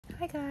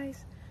Hi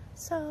guys.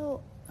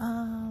 So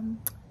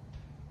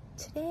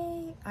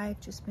today I've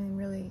just been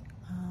really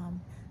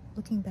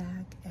looking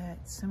back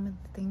at some of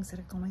the things that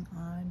are going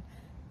on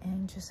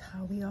and just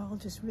how we all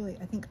just really,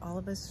 I think all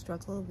of us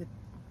struggle with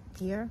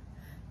fear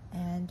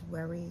and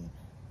worry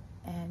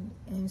and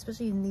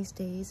especially in these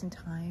days and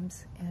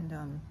times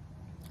and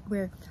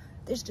where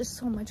there's just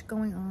so much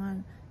going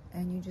on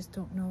and you just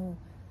don't know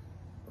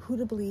who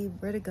to believe,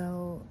 where to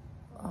go,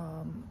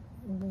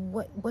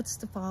 what's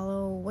to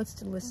follow, what's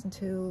to listen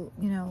to,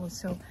 you know.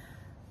 So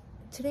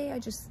today I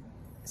just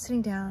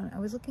sitting down, I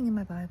was looking in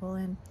my Bible,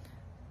 and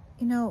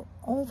you know,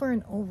 over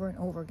and over and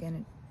over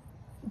again,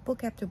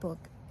 book after book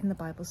in the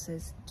Bible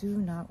says, do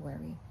not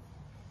worry.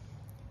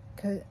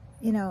 'Cause,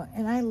 you know,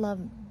 and I love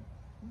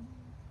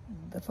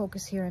the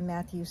focus here in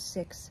Matthew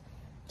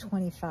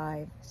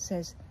 6:25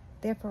 says,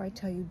 therefore I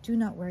tell you, do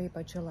not worry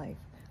about your life,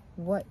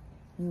 what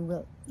you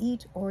will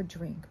eat or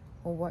drink,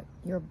 or what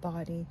your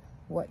body,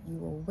 what you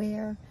will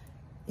wear.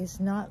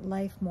 Is not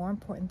life more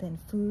important than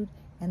food,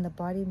 and the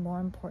body more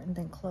important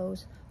than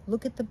clothes?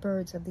 Look at the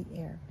birds of the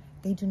air.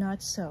 They do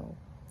not sow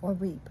or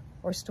reap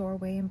or store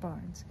away in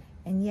barns,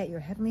 and yet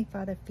your heavenly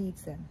Father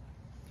feeds them.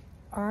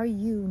 Are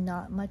you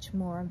not much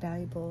more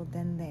valuable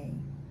than they?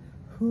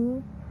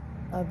 Who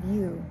of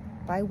you,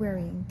 by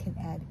worrying, can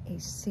add a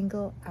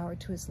single hour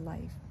to his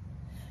life?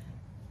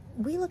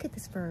 We look at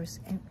this verse,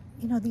 and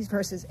you know, these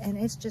verses, and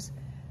it's just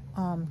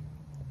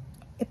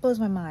it blows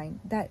my mind.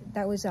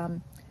 That was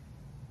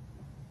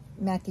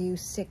Matthew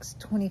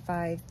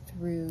 6:25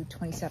 through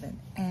 27,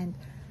 and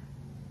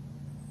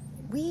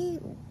we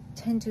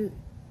tend to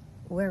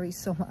worry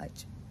so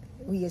much.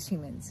 We as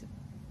humans,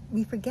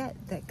 we forget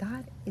that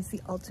God is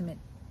the ultimate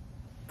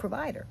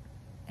provider,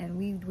 and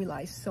we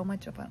rely so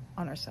much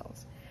on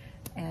ourselves.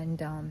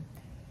 And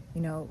you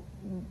know,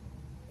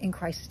 in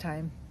crisis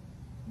time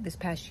this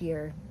past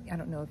year, I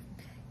don't know if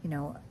you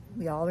know,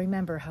 we all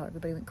remember how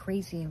everybody went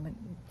crazy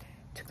and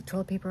took the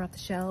toilet paper off the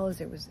shelves.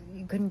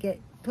 You couldn't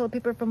get toilet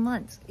paper for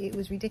months. It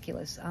was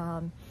ridiculous.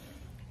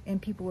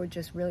 And people were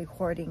just really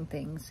hoarding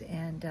things.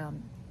 And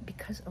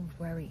because of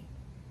worry,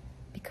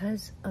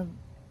 because of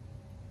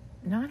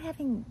not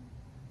having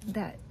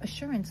that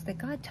assurance that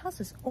God tells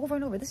us over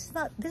and over. This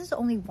is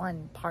only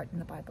one part in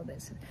the Bible.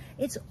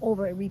 It's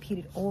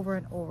repeated over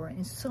and over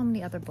in so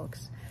many other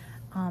books,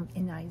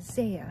 in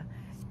Isaiah,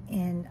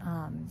 in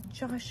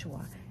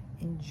Joshua,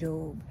 in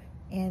Job,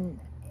 in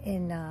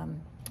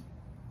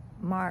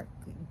Mark,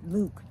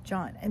 Luke,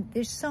 John, and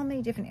there's so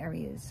many different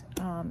areas,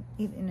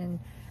 even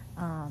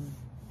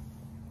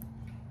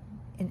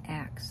in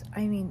Acts.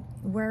 I mean,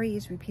 worry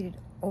is repeated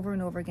over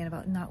and over again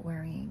about not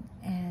worrying,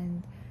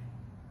 and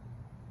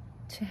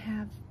to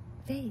have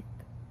faith.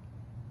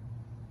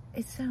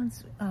 It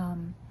sounds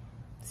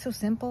so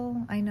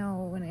simple. I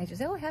know when I just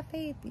say, oh, have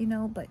faith, you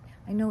know, but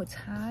I know it's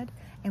hard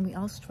and we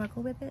all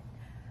struggle with it.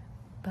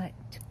 But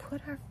to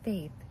put our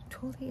faith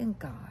totally in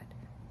God,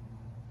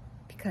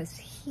 because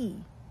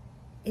He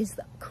is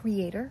the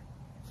creator,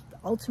 the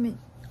ultimate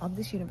of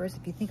this universe.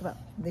 If you think about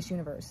this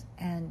universe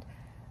and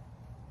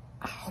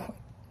how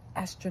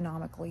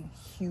astronomically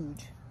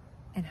huge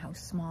and how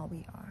small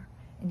we are,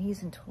 and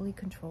He's in totally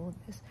control of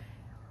this,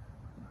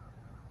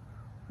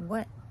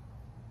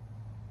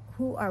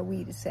 who are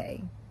we to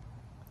say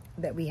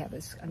that we have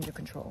this under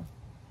control?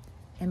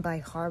 And by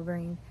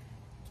harboring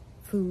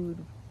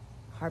food,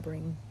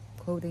 harboring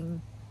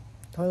clothing,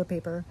 toilet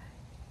paper,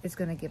 it's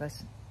going to give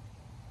us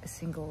a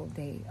single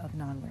day of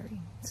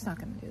non-worry. It's not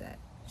going to do that.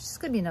 It's just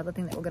going to be another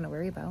thing that we're going to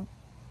worry about.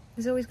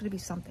 There's always going to be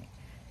something.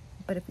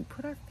 But if we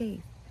put our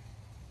faith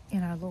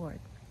in our Lord,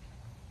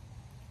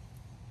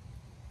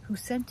 who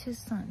sent His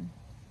Son,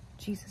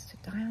 Jesus, to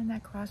die on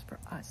that cross for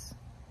us,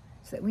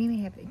 so that we may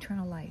have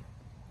eternal life,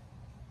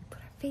 we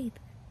put our faith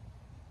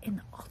in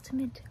the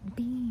ultimate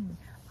being,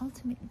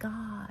 ultimate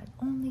God,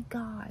 only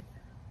God,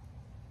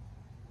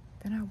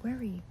 then our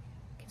worry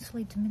can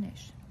slowly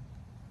diminish.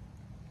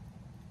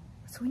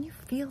 So when you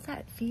feel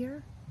that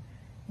fear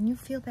and you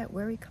feel that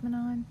worry coming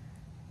on,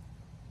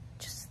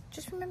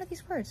 just remember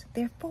these words.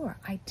 Therefore,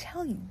 I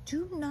tell you,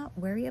 do not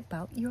worry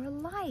about your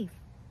life.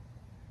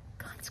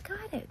 God's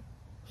got it.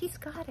 He's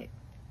got it.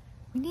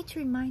 We need to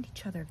remind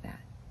each other of that.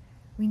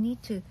 We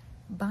need to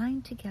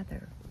bind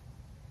together,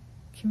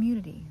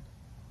 community.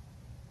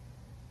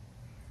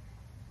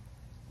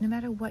 No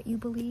matter what you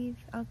believe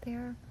out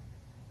there,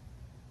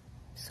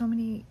 so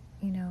many,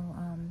 you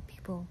know,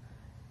 people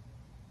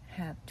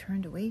have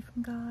turned away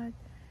from God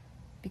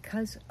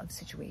because of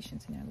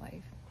situations in their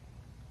life.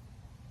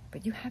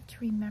 But you have to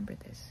remember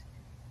this.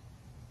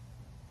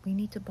 We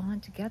need to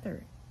bond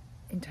together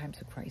in times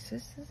of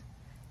crisis,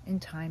 in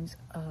times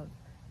of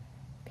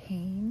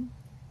pain,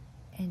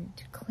 and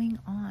to cling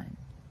on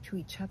to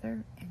each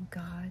other and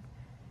God,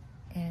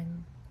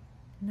 and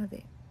know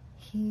that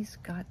He's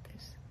got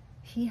this.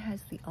 He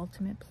has the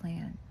ultimate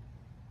plan.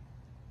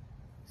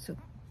 So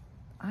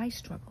I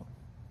struggle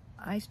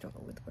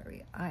with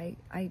worry.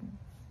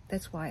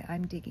 That's why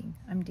I'm digging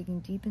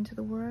deep into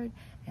the Word,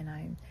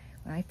 and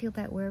when I feel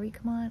that worry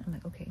come on, I'm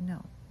like, okay,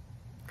 no,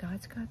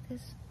 God's got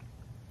this.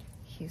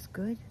 He is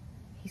good.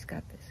 He's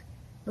got this.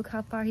 Look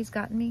how far He's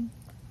gotten me.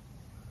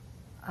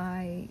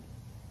 I,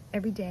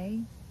 every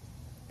day,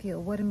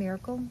 feel what a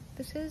miracle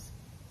this is.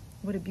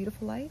 What a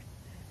beautiful life.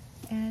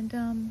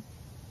 And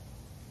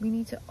we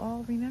need to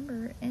all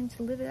remember and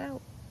to live it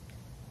out.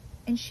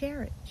 And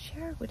share it.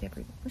 Share it with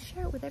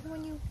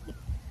everyone you meet.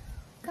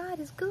 God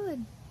is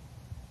good.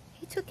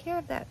 He took care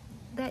of that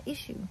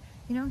issue.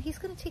 You know, He's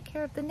going to take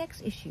care of the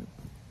next issue.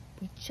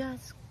 We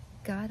just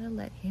gotta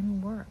let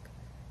Him work.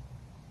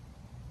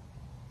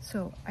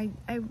 So I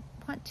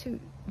want to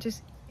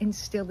just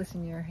instill this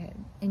in your head,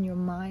 in your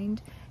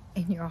mind,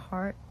 in your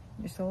heart,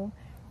 your soul.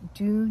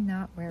 Do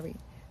not worry.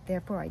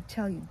 Therefore, I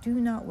tell you, do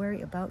not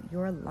worry about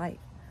your life,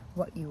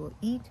 what you will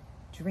eat,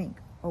 drink,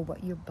 or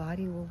what your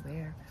body will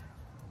wear.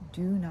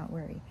 Do not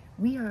worry.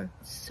 We are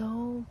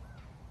so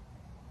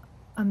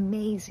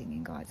amazing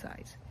in God's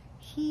eyes.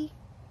 He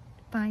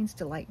finds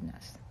delight in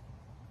us.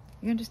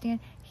 You understand?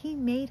 He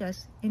made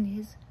us in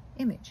His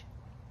image.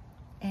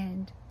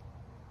 And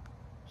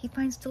He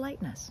finds delight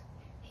in us.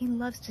 He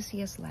loves to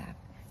see us laugh.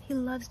 He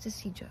loves to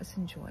see us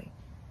enjoy.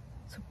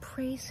 So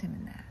praise Him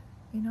in that.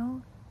 You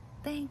know?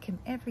 Thank Him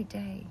every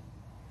day.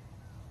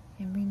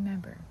 And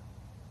remember,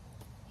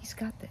 He's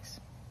got this.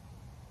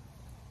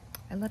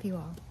 I love you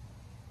all.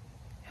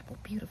 Have a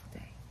beautiful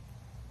day.